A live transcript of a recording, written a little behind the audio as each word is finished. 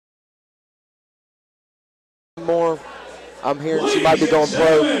more. I'm hearing she might be going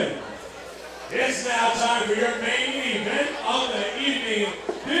pro. It's now time for your main event of the evening.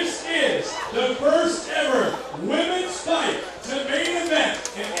 This is the first ever women's fight to main event.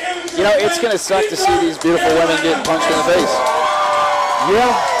 You know, it's going to suck to see these beautiful women getting punched in the face.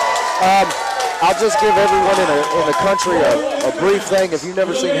 Yeah. I'll just give everyone in the country a brief thing. If you've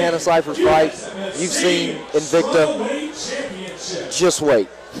never seen Hannah Cifers fight, you've seen Invicta. Just wait.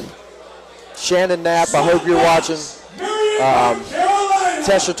 Shannon Knapp, I hope you're watching.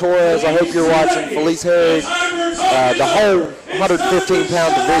 Tesha Torres, I hope you're watching. Felice Harris, the whole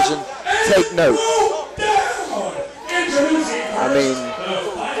 115-pound division, take note. I mean,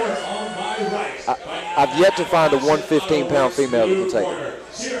 I've yet to find a 115-pound female that can take it.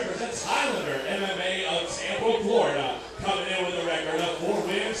 She represents Highlander MMA of Tampa, Florida, coming in with a record of 4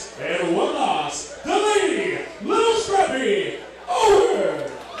 wins and 1 loss. Delaney, Little Scrappy, Owen.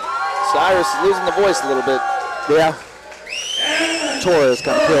 Cyrus is losing the voice a little bit. Yeah. Torres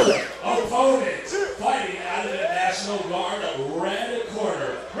kind of killed it. Opponent fighting out of the National Guard red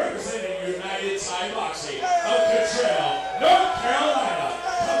corner, representing United Thai Boxing of Cottrell, North Carolina,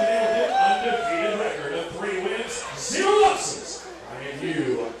 coming in with an undefeated record of 3 wins, 0 losses. I give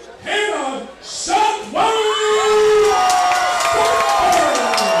you Hannah Cifers.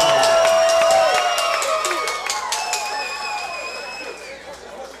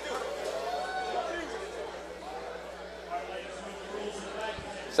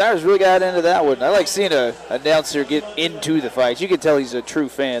 Cyrus really got into that one. I like seeing an announcer get into the fight. You can tell he's a true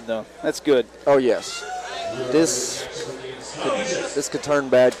fan, though. That's good. Oh, yes. This could turn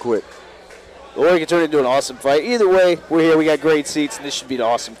bad quick. Or it could turn into an awesome fight. Either way, we're here. We got great seats, and this should be an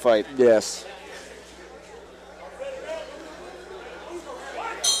awesome fight. Yes.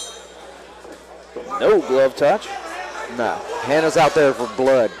 No glove touch. No. Hannah's out there for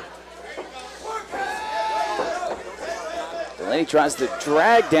blood. Delaney tries to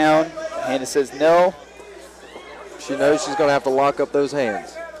drag down. Hannah says no. She knows she's going to have to lock up those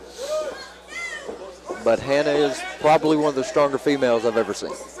hands. But Hannah is probably one of the stronger females I've ever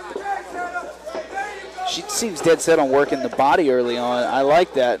seen. She seems dead set on working the body early on. I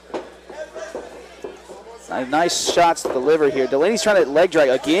like that. Nice shots to the liver here. Delaney's trying to leg drag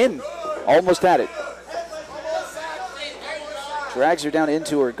again. Almost had it. Drags her down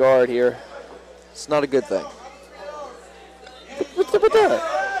into her guard here. It's not a good thing. What's up with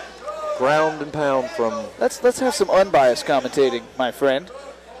that? Ground and pound from... Let's have some unbiased commentating, my friend.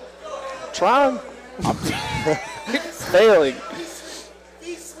 Trying. Failing.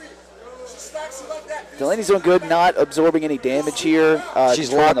 Delaney's doing good, not absorbing any damage here.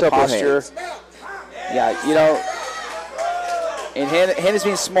 She's locked up her hands. Yeah, you know, and Hannah's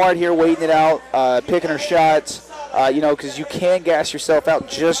being smart here, waiting it out, picking her shots. You know, because you can gas yourself out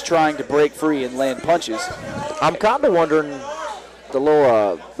just trying to break free and land punches. I'm kind of wondering the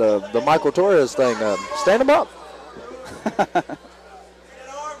little the Michael Torres thing. Stand him up.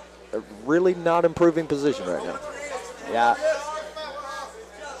 They're really not improving position right now. Yeah.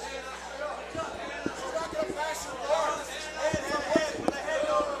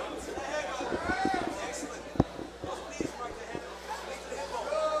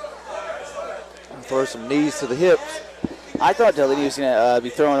 Throw some knees to the hips. I thought Delaney was going to be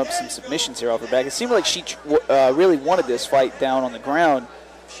throwing up some submissions here off her back. It seemed like she really wanted this fight down on the ground.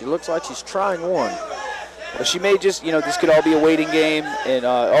 She looks like she's trying one. But she may just, you know, this could all be a waiting game. And,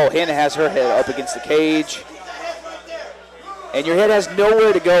 Hannah has her head up against the cage. And your head has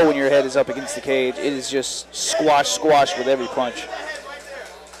nowhere to go when your head is up against the cage. It is just squash with every punch.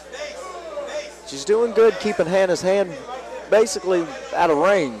 She's doing good keeping Hannah's hand basically out of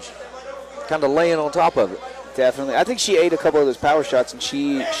range. Kind of laying on top of it. Definitely. I think she ate a couple of those power shots, and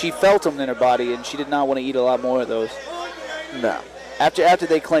she felt them in her body, and she did not want to eat a lot more of those. No. After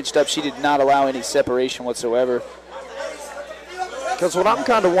they clenched up, she did not allow any separation whatsoever. Because what I'm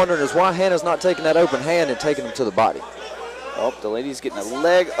kind of wondering is why Hannah's not taking that open hand and taking him to the body. Oh, the lady's getting a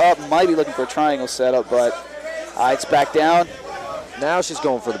leg up. Might be looking for a triangle setup, but it's back down. Now she's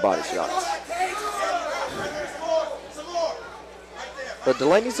going for the body shots. But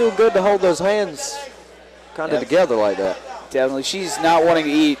Delaney's doing good to hold those hands kind of together like that. Definitely. She's not wanting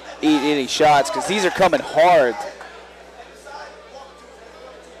to eat any shots because these are coming hard.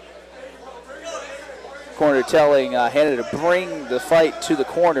 Corner telling Hannah to bring the fight to the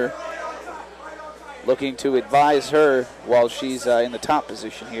corner. Looking to advise her while she's in the top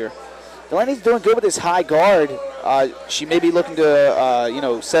position here. Delaney's doing good with this high guard. She may be looking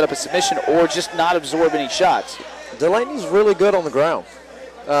to, set up a submission or just not absorb any shots. Delaney's really good on the ground.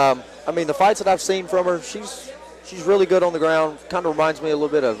 I mean, the fights that I've seen from her, she's really good on the ground. Kind of reminds me a little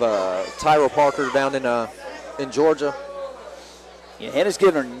bit of Tyra Parker down in in Georgia. Yeah, Hannah's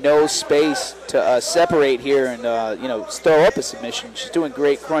giving her no space to separate here and, you know, throw up a submission. She's doing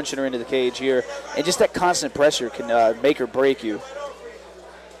great crunching her into the cage here. And just that constant pressure can make or break you.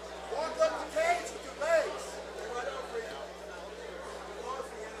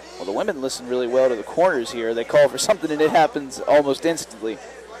 Well, the women listen really well to the corners here. They call for something and it happens almost instantly.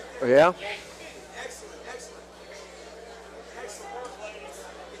 Yeah.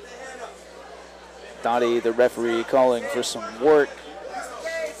 Dottie, the referee, calling for some work.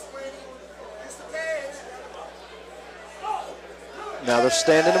 Now they're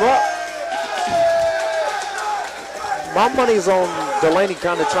standing him up. My money's on Delaney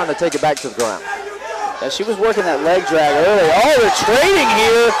kind of trying to take it back to the ground. Yeah, she was working that leg drag early. Oh, they're trading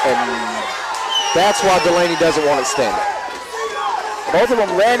here. And that's why Delaney doesn't want it standing. Both of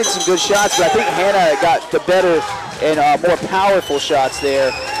them landed some good shots, but I think Hannah got the better and more powerful shots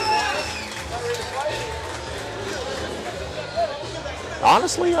there.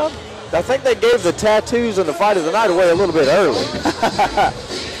 Honestly, I think they gave the tattoos and the fight of the night away a little bit early.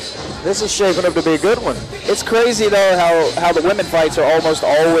 This is shaping up to be a good one. It's crazy, though, how the women fights are almost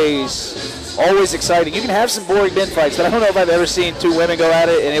always exciting. You can have some boring men fights, but I don't know if I've ever seen two women go at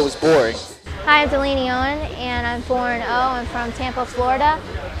it and it was boring. Hi, I'm Delaney Owen, and I'm 4-0. I'm from Tampa, Florida,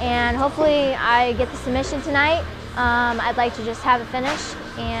 and hopefully I get the submission tonight. I'd like to just have a finish,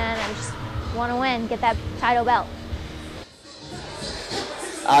 and I just want to win, get that title belt.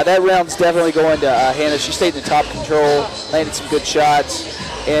 That round's definitely going to Hannah. She stayed in the top control, landed some good shots,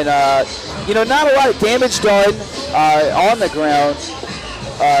 and you know, not a lot of damage done on the ground.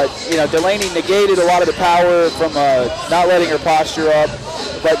 You know, Delaney negated a lot of the power from not letting her posture up,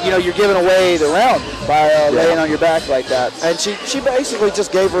 but you know, you're giving away the round by laying on your back like that. And she basically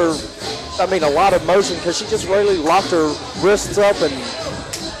just gave her, I mean, a lot of motion because she just really locked her wrists up and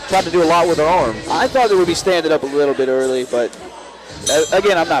tried to do a lot with her arm. I thought they would be standing up a little bit early, but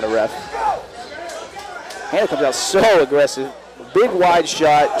again, I'm not a ref. Hannah comes out so aggressive. Big wide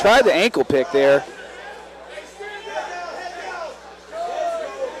shot. Tried the ankle pick there.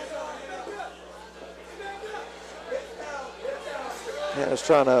 Hannah's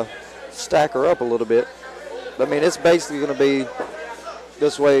trying to stack her up a little bit. I mean, it's basically going to be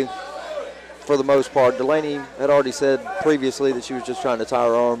this way for the most part. Delaney had already said previously that she was just trying to tie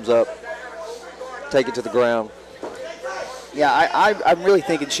her arms up, take it to the ground. Yeah, I'm really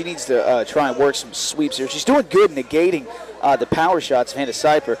thinking she needs to try and work some sweeps here. She's doing good negating the power shots of Hannah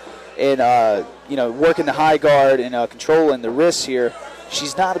Cifers and, you know, working the high guard and controlling the wrists here.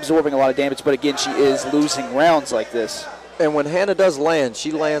 She's not absorbing a lot of damage, but again, she is losing rounds like this. And when Hannah does land,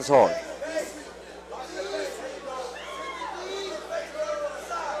 she lands hard.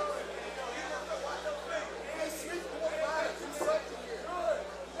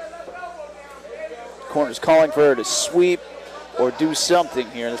 Corner's calling for her to sweep or do something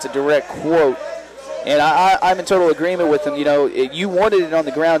here. That's a direct quote. And I'm in total agreement with him. You know, you wanted it on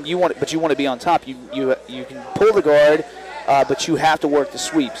the ground, but you want to be on top. You can pull the guard, but you have to work the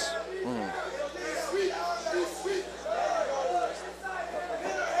sweeps.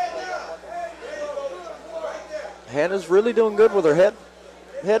 Hannah's really doing good with her head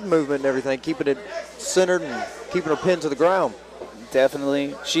movement and everything, keeping it centered and keeping her pinned to the ground.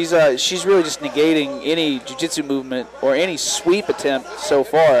 Definitely. She's really just negating any jiu-jitsu movement or any sweep attempt so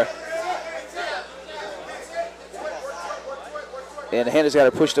far. And Hannah's got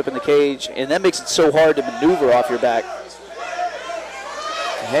her pushed up in the cage, and that makes it so hard to maneuver off your back.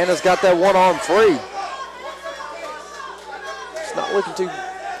 Hannah's got that one arm free. It's not looking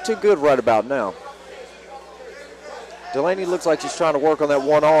too good right about now. Delaney looks like she's trying to work on that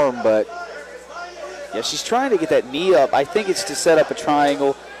one arm, but yeah, she's trying to get that knee up. I think it's to set up a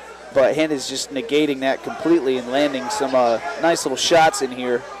triangle, but Hannah's just negating that completely and landing some nice little shots in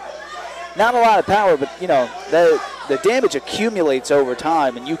here. Not a lot of power, but, you know, the damage accumulates over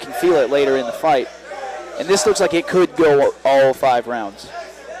time, and you can feel it later in the fight. And this looks like it could go all 5 rounds.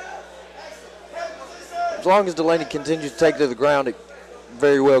 As long as Delaney continues to take it to the ground, it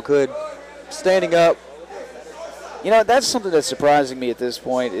very well could. Standing up. You know, that's something that's surprising me at this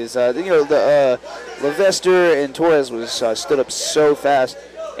point is, you know, the Levester and Torres was stood up so fast.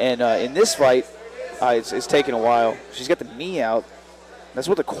 And in this fight, it's taken a while. She's got the knee out. That's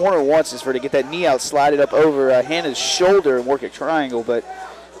what the corner wants, is for her to get that knee out, slide it up over Hannah's shoulder and work a triangle. But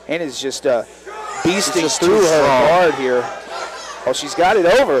Hannah's just beasting through her guard here. Oh, she's got it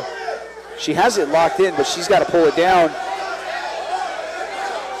over. She has it locked in, but she's got to pull it down.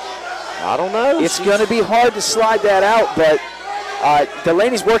 I don't know. It's going to be hard to slide that out, but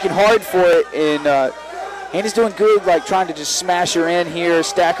Delaney's working hard for it, and Hannah's doing good, like trying to just smash her in here,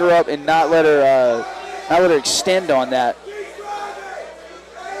 stack her up, and not let her Not let her extend on that.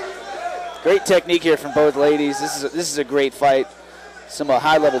 Great technique here from both ladies. This is a great fight. Some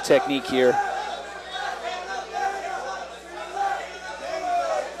high-level technique here.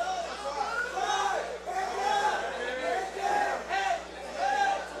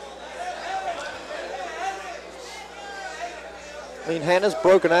 I mean, Hannah's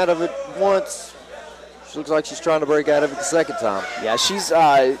broken out of it once. She looks like she's trying to break out of it the second time. Yeah, she's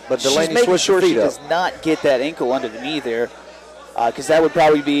Delaney making sure she up. does not get that ankle under the knee there, because that would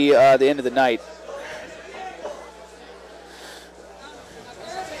probably be the end of the night.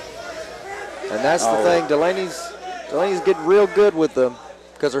 And that's the thing. Delaney's getting real good with them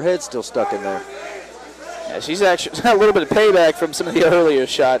because her head's still stuck in there. Yeah, she's actually got a little bit of payback from some of the earlier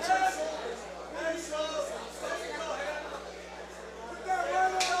shots.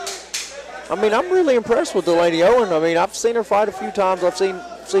 I mean, I'm really impressed with Delaney Owen. I mean, I've seen her fight a few times. I've seen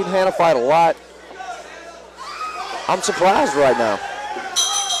Hannah fight a lot. I'm surprised right now.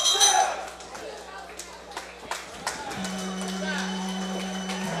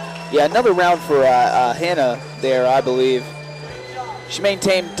 Yeah, another round for Hannah there, I believe. She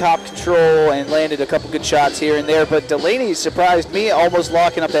maintained top control and landed a couple good shots here and there, but Delaney surprised me, almost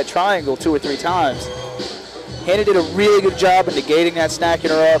locking up that triangle 2 or 3 times. Hannah did a really good job of negating that, snacking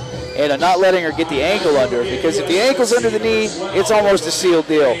her up, and not letting her get the ankle under, because if the ankle's under the knee, it's almost a sealed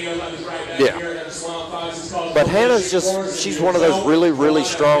deal. Yeah. But Hannah's she's one of those really, really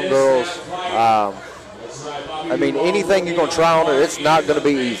strong girls. I mean, anything you're going to try on her, it's not going to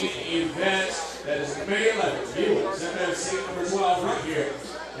be easy.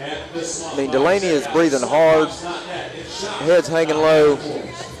 I mean, Delaney is breathing hard. Head's hanging low.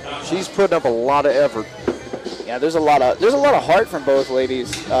 She's putting up a lot of effort. Yeah, there's a lot of heart from both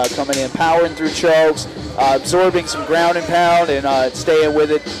ladies coming in, powering through chokes, absorbing some ground and pound, and staying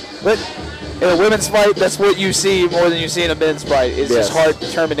with it. But in a women's fight, that's what you see more than you see in a men's fight. It's just heart,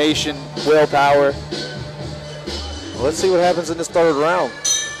 determination, willpower. Let's see what happens in this third round.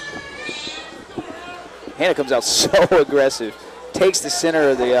 Hannah comes out so aggressive. Takes the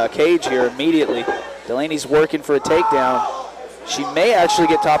center of the cage here immediately. Delaney's working for a takedown. She may actually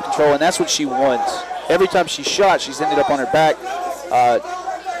get top control, and that's what she wants. Every time she shot, she's ended up on her back.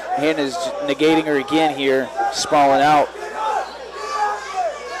 Hannah's negating her again here, sprawling out.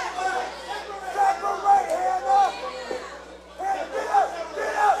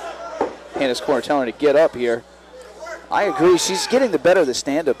 Hannah's corner telling her to get up here. I agree. She's getting the better of the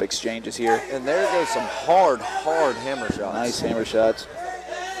stand-up exchanges here. And there goes some hard hammer shots. Nice hammer shots.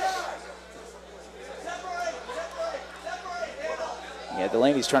 Yeah,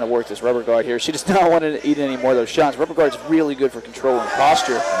 Delaney's trying to work this rubber guard here. She does not want to eat any more of those shots. Rubber guard's really good for controlling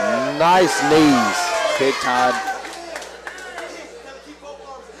posture. Nice knees. Big time.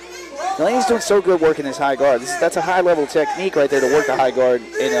 Delaney's doing so good working this high guard. That's a high-level technique right there to work the high guard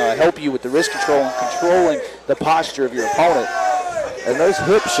and help you with the wrist control and controlling the posture of your opponent. And those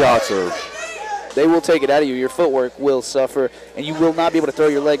hip shots they will take it out of you. Your footwork will suffer, and you will not be able to throw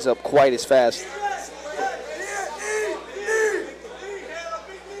your legs up quite as fast.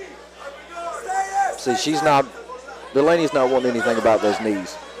 See, Delaney's not wanting anything about those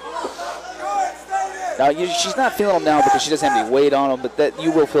knees. Now, she's not feeling them now because she doesn't have any weight on them, but that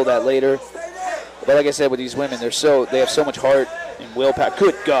you will feel that later. But like I said, with these women, they have so much heart and willpower.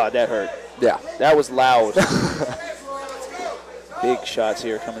 Good God, that hurt. Yeah. That was loud. Big shots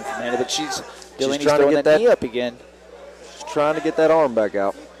here coming from Hannah, but Delaney's throwing that knee up again. She's trying to get that arm back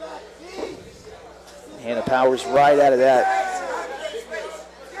out. Hannah powers right out of that.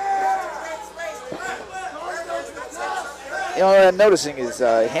 You know, what I'm noticing is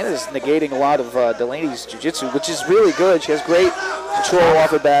Hannah's negating a lot of Delaney's jiu-jitsu, which is really good. She has great control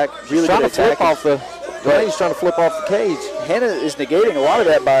off her back, really good attacking. Delaney's trying to flip off the cage. Hannah is negating a lot of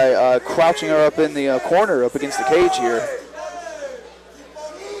that by crouching her up in the corner up against the cage here.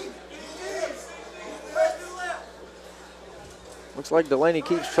 Looks like Delaney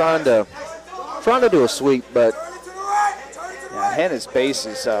keeps trying to do a sweep, but yeah, Hannah's base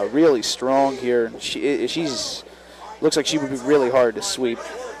is really strong here. She's looks like she would be really hard to sweep.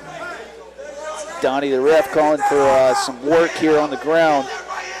 Donnie, the ref, calling for some work here on the ground.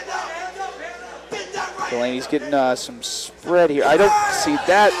 Delaney's getting some spread here. I don't see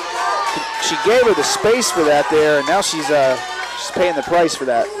that. She gave her the space for that there, and now she's paying the price for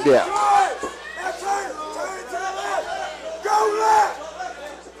that. Yeah.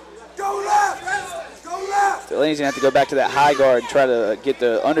 Delaney's going to have to go back to that high guard and try to get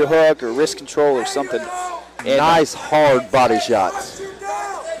the underhook or wrist control or something. And nice hard body shots.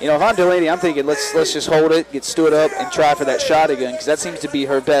 You know, if I'm Delaney, I'm thinking let's just hold it, get stood up, and try for that shot again, because that seems to be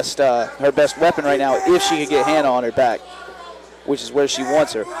her best weapon right now if she can get Hannah on her back, which is where she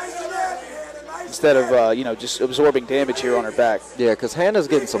wants her, instead of you know, just absorbing damage here on her back. Yeah, because Hannah's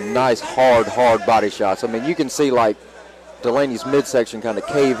getting some nice hard body shots. I mean, you can see like Delaney's midsection kind of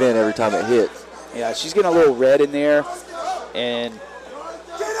cave in every time it hits. Yeah, she's getting a little red in there, and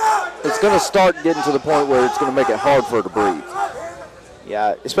it's going to start getting to the point where it's going to make it hard for her to breathe.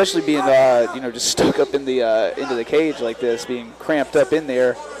 yeah, especially being you know, just stuck up in the into the cage like this, being cramped up in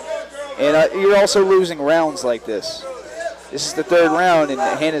there, and you're also losing rounds like this. This is the third round, and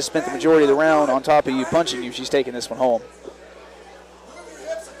Hannah spent the majority of the round on top of you, punching you. She's taking this one home.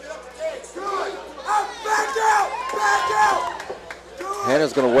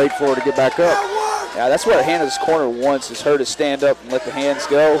 Hannah's going to wait for her to get back up. Yeah, that's what Hannah's corner wants, is her to stand up and let the hands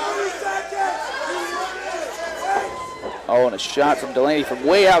go. Oh, and a shot from Delaney from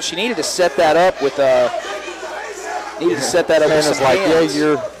way out. She needed to set that up with Hannah's like, hands.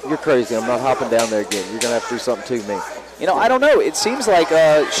 yeah, you're crazy. I'm not hopping down there again. You're going to have to do something to me. You know, I don't know. It seems like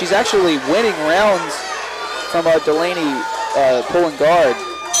she's actually winning rounds from Delaney pulling guard.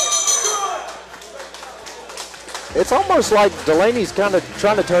 It's almost like Delaney's kind of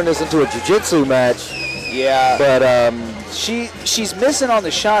trying to turn this into a jiu-jitsu match. Yeah. But she's missing on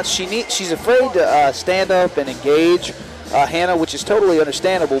the shots. She's afraid to stand up and engage Hannah, which is totally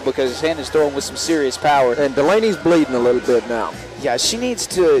understandable because Hannah's throwing with some serious power. And Delaney's bleeding a little bit now. Yeah, she needs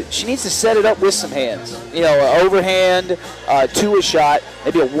to set it up with some hands. You know, overhand to a shot,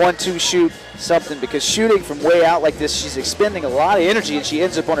 maybe a 1-2 shoot, something, because shooting from way out like this, she's expending a lot of energy and she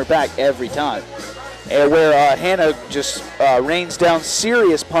ends up on her back every time. And where Hannah just rains down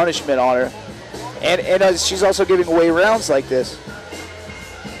serious punishment on her. And she's also giving away rounds like this.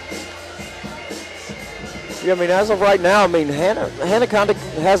 Yeah, I mean, as of right now, I mean, Hannah kind of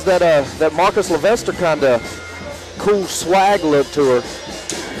has that Marcus Levester kind of cool swag look to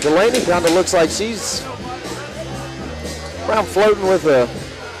her. Delaney kind of looks like she's around floating with a.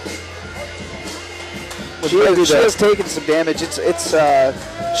 She has taken some damage. She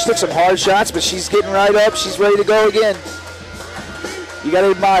took some hard shots, but she's getting right up. She's ready to go again. You got to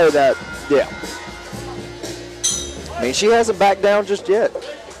admire that. Yeah. I mean, she hasn't backed down just yet.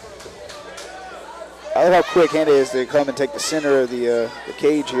 I love how quick Hannah is to come and take the center of the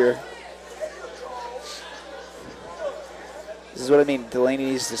cage here. This is what I mean. Delaney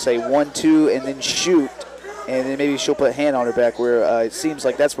needs to say 1-2 and then shoot, and then maybe she'll put Hannah on her back where it seems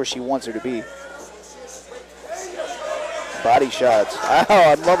like that's where she wants her to be. Body shots. Oh,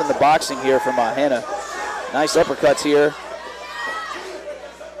 I'm loving the boxing here from Hannah. Nice uppercuts here.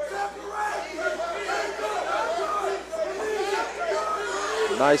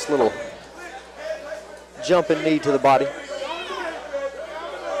 Nice little jumping knee to the body.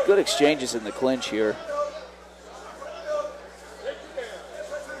 Good exchanges in the clinch here.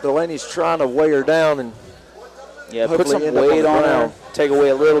 Delaney's trying to weigh her down and put some weight on her. Take away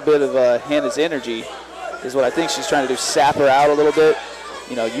a little bit of Hannah's energy is what I think she's trying to do. Sap her out a little bit.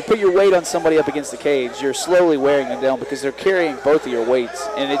 You know, you put your weight on somebody up against the cage, you're slowly wearing them down because they're carrying both of your weights,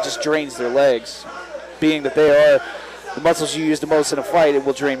 and it just drains their legs. Being that they are the muscles you use the most in a fight, it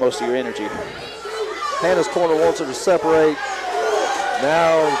will drain most of your energy. Hannah's corner wants her to separate.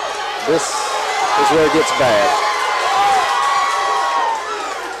 Now this is where it gets bad.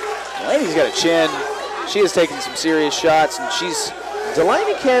 Delaney's got a chin. She has taken some serious shots, and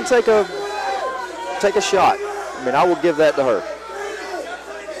Delaney can take a shot. I mean, I will give that to her.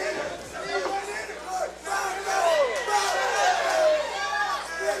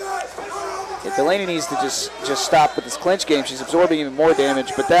 Yeah, Delaney needs to just stop with this clinch game. She's absorbing even more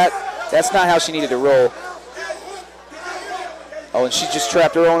damage, but that's not how she needed to roll. Oh, and she just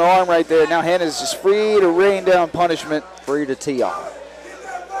trapped her own arm right there. Now Hannah's just free to rain down punishment. Free to tee off.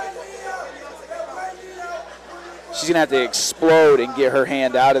 She's going to have to explode and get her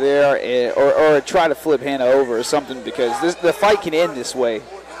hand out of there or try to flip Hannah over or something, because the fight can end this way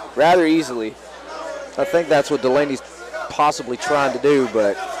rather easily. I think that's what Delaney's possibly trying to do,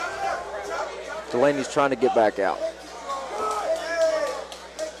 but Delaney's trying to get back out.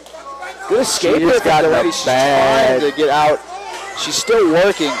 Good escape here from Delaney. She's trying to get out. She's still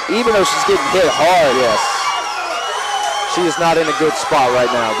working, even though she's getting hit hard. Yes. She is not in a good spot right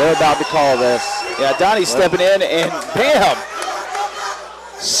now. They're about to call this. Yeah, Donnie's stepping in, and bam!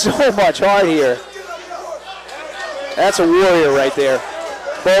 So much heart here. That's a warrior right there.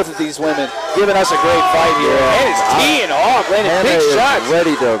 Both of these women giving us a great fight here. And it's teeing off, landing big shots.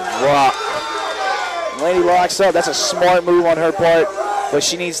 Ready to rock. Delaney locks up. That's a smart move on her part. But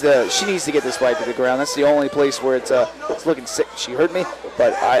she needs to get this fight to the ground. That's the only place where it's looking sick. She hurt me,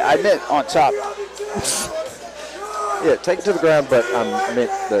 but I meant on top. Yeah, take it to the ground, but I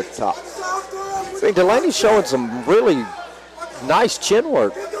meant the top. I mean, Delaney's showing some really nice chin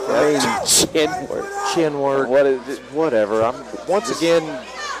work. I mean, chin work. Whatever. Once again,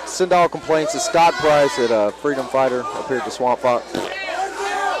 send all complaints to Scott Price at Freedom Fighter up here at the Swamp Fox.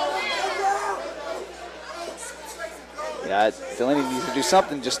 Yeah, Delaney needs to do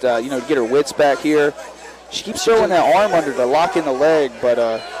something, just to get her wits back here. She keeps throwing that arm under to lock in the leg,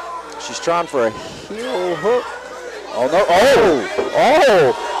 but she's trying for a heel hook. Oh no!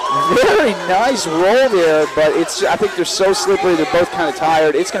 Oh, very nice roll there, but I think they're so slippery. They're both kind of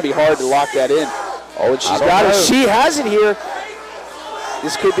tired. It's going to be hard to lock that in. Oh, and she's got it. She has it here.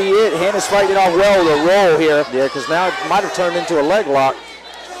 This could be it. Hannah's fighting it off well with a roll here. Yeah, because now it might have turned into a leg lock.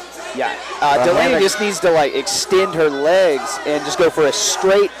 Yeah, Delaney just needs to extend her legs and just go for a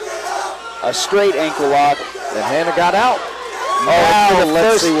straight ankle lock. And Hannah got out. Now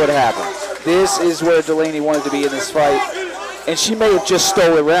let's see what happens. This is where Delaney wanted to be in this fight, and she may have just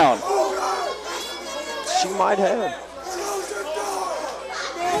stole it round. She might have.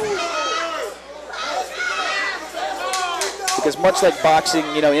 Because much like boxing,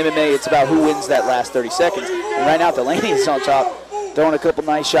 MMA, it's about who wins that last 30 seconds. And right now, Delaney is on top, throwing a couple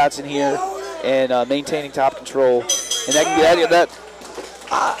nice shots in here and maintaining top control. And that can get that.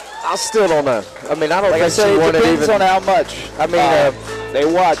 I still don't know. I mean, I don't think she wanted even. It depends on how much. I mean, they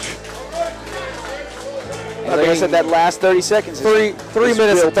watch. And like I said, that last 30 seconds. Three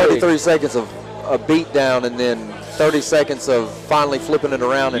minutes and 33 seconds of a beat down, and then 30 seconds of finally flipping it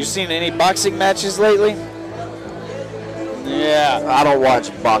around. You seen any boxing matches lately? Yeah. I don't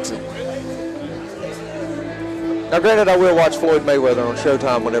watch boxing. Now, granted, I will watch Floyd Mayweather on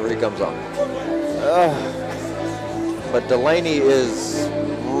Showtime whenever he comes on. But Delaney is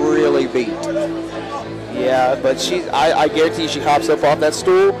really beat. Yeah, but I guarantee she hops up off that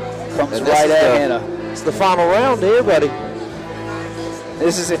stool, comes right at Hannah. It's the final round here, buddy.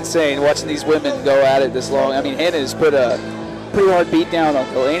 This is insane, watching these women go at it this long. I mean, Hannah has put a pretty hard beat down on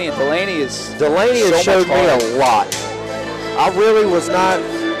Delaney, and Delaney has showed me a lot. I really was not.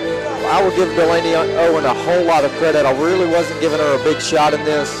 I would give Delaney Owen a whole lot of credit. I really wasn't giving her a big shot in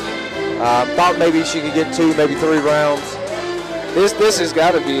this. Thought maybe she could get 2, maybe 3 rounds. This has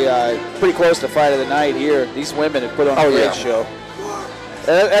got to be pretty close to fight of the night here. These women have put on a great show.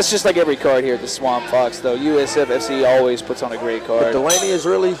 That's just like every card here at the Swamp Fox, though. USFFC always puts on a great card. But Delaney is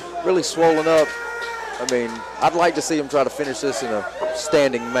really, really swollen up. I mean, I'd like to see him try to finish this in a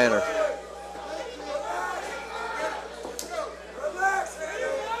standing manner.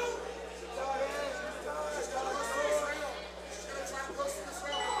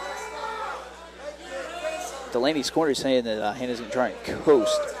 Delaney's corner is saying that Hannah's going to try and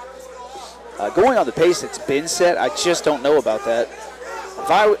coast. Going on the pace that's been set, I just don't know about that.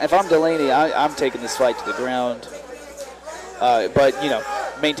 If I'm Delaney, I'm taking this fight to the ground. But,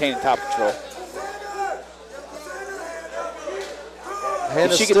 maintaining top control.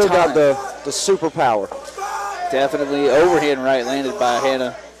 Hannah's still got the superpower. Definitely overhand right landed by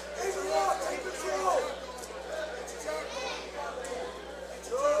Hannah.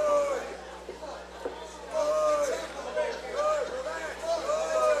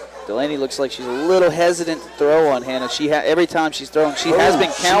 Delaney looks like she's a little hesitant to throw on Hannah. Every time she's thrown, she has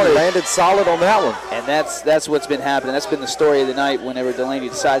been counted. She landed solid on that one. And that's what's been happening. That's been the story of the night whenever Delaney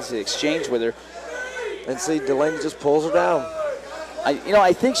decides to exchange with her. And see, Delaney just pulls her down.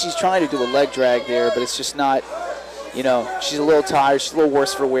 I think she's trying to do a leg drag there, but it's just not, she's a little tired. She's a little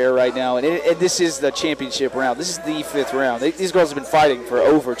worse for wear right now. And this is the championship round. This is the 5th round. These girls have been fighting for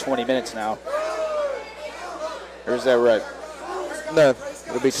over 20 minutes now. Or is that right? No.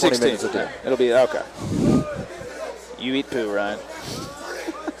 It'll be 20 16. minutes of time. It'll be, okay. You eat poo, Ryan.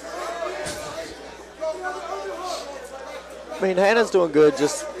 I mean, Hannah's doing good,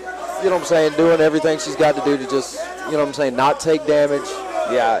 just, doing everything she's got to do to just, not take damage.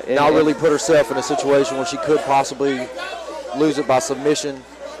 Yeah. Not really put herself in a situation where she could possibly lose it by submission.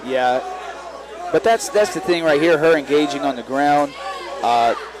 Yeah. But that's the thing right here, her engaging on the ground.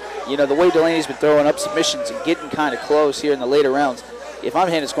 The way Delaney's been throwing up submissions and getting kind of close here in the later rounds. If I'm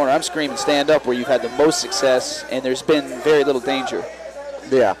Hannah's corner, I'm screaming stand up where you've had the most success and there's been very little danger.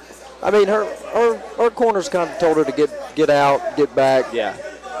 Yeah. I mean, her corner's kind of told her to get out, get back,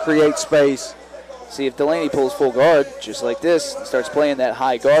 create space. See, if Delaney pulls full guard just like this and starts playing that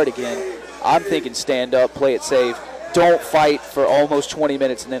high guard again, I'm thinking stand up, play it safe. Don't fight for almost 20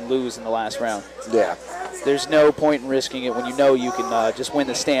 minutes and then lose in the last round. Yeah. There's no point in risking it when you know you can just win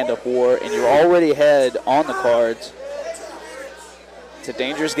the stand-up war and you're already ahead on the cards. It's a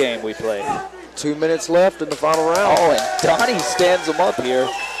dangerous game we play. 2 minutes left in the final round. Oh, and Donnie stands him up here.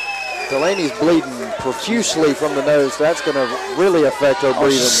 Delaney's bleeding profusely from the nose. That's going to really affect her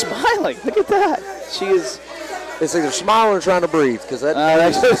breathing. She's smiling. Look at that. She is. It's either smiling or trying to breathe, because that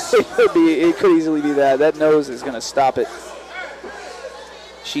it could easily be that. That nose is going to stop it.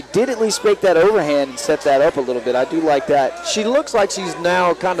 She did at least make that overhand and set that up a little bit. I do like that. She looks like she's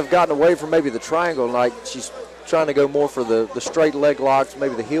now kind of gotten away from maybe the triangle, like she's trying to go more for the straight leg locks,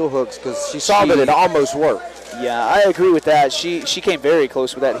 maybe the heel hooks, because she saw that it almost worked. Yeah, I agree with that. She came very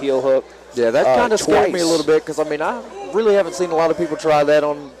close with that heel hook. Yeah, that kind of scared me a little bit, because, I mean, I really haven't seen a lot of people try that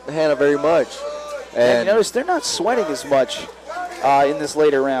on Hannah very much. And you notice they're not sweating as much in this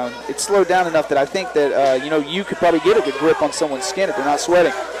later round. It's slowed down enough that I think that, you could probably get a good grip on someone's skin if they're not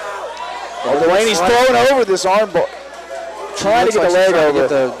sweating. Delaney's throwing over this arm bar. Trying to get the leg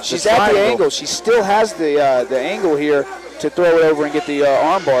over. She's at the angle. She still has the angle here to throw it over and get the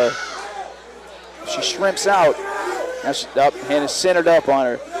arm bar. She shrimps out. Now she's up. Hannah's centered up on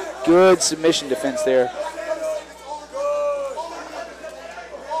her. Good submission defense there.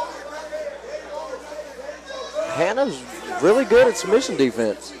 Hannah's really good at submission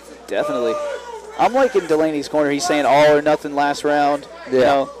defense. Definitely. I'm liking Delaney's corner. He's saying all or nothing last round. Yeah. You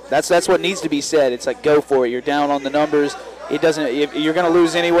know, that's what needs to be said. It's like, go for it. You're down on the numbers. It doesn't. If you're going to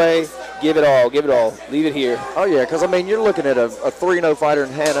lose anyway, give it all. Give it all. Leave it here. Oh yeah, because I mean you're looking at a 3-0 fighter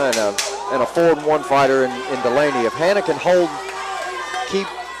in Hannah and a 4-1 fighter in Delaney. If Hannah can hold,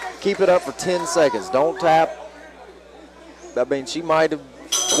 keep it up for 10 seconds. Don't tap. I mean she might have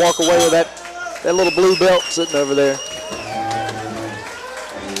walk away with that little blue belt sitting over there.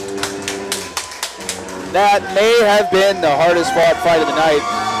 That may have been the hardest fought fight of the night.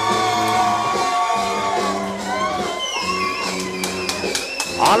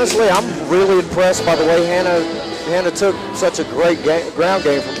 Honestly, I'm really impressed by the way Hannah took such a great ground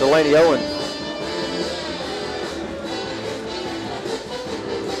game from Delaney Owen.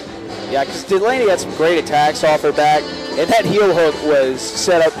 Yeah, because Delaney had some great attacks off her back, and that heel hook was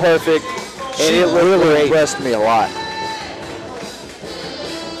set up perfect, and it really impressed me a lot.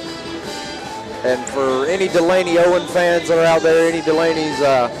 And for any Delaney Owen fans that are out there, any Delaney's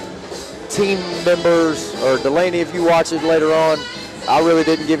team members, or Delaney if you watch it later on, I really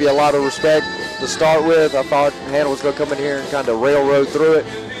didn't give you a lot of respect to start with. I thought Hannah was going to come in here and kind of railroad through it.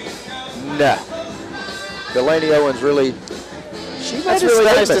 Nah. Delaney Owens really, she made That's a really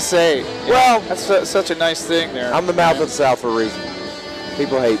statement. nice to say. Well, that's such a nice thing there. I'm the mouth of the South for a reason.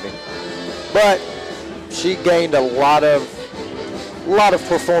 People hate me. But she gained a lot of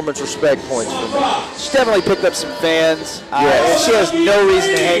performance respect points from me. She definitely picked up some fans. Yes. She has no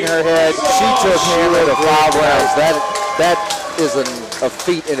reason to hang her head. She took Hannah to 5 rounds. That is a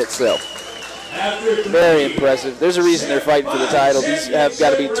feat in itself. Very impressive. There's a reason they're fighting for the title. These have got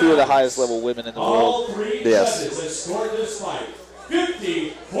to be two of the highest level women in the world. All three judges have scored this fight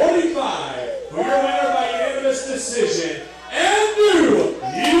 50-45 for your winner by unanimous decision and new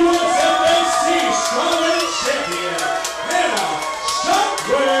USFAC Strawweight Champion, Hannah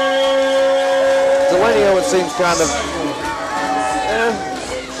Cifers. Delaney Owens seems kind of,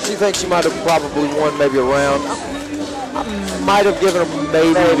 she thinks she might have probably won maybe a round. I might have given her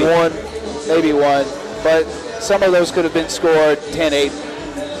maybe one, but some of those could have been scored 10-8.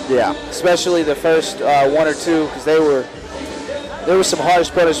 yeah. Especially the first one or two, because there were some harsh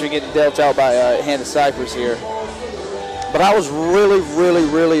punishment getting dealt out by Hannah Cifers here. But I was really, really,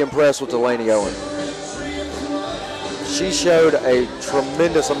 really impressed with Delaney Owens. She showed a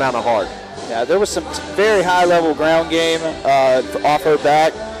tremendous amount of heart. Yeah, there was some very high-level ground game off her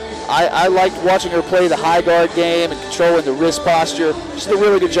back. I liked watching her play the high guard game and controlling the wrist posture. She did a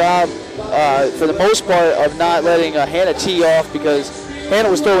really good job, for the most part, of not letting Hannah tee off, because Hannah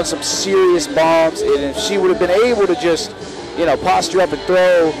was throwing some serious bombs, and if she would have been able to just, posture up and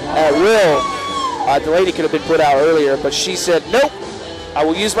throw at will, Delaney could have been put out earlier. But she said, nope, I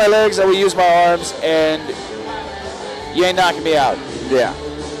will use my legs, I will use my arms, and you ain't knocking me out. Yeah.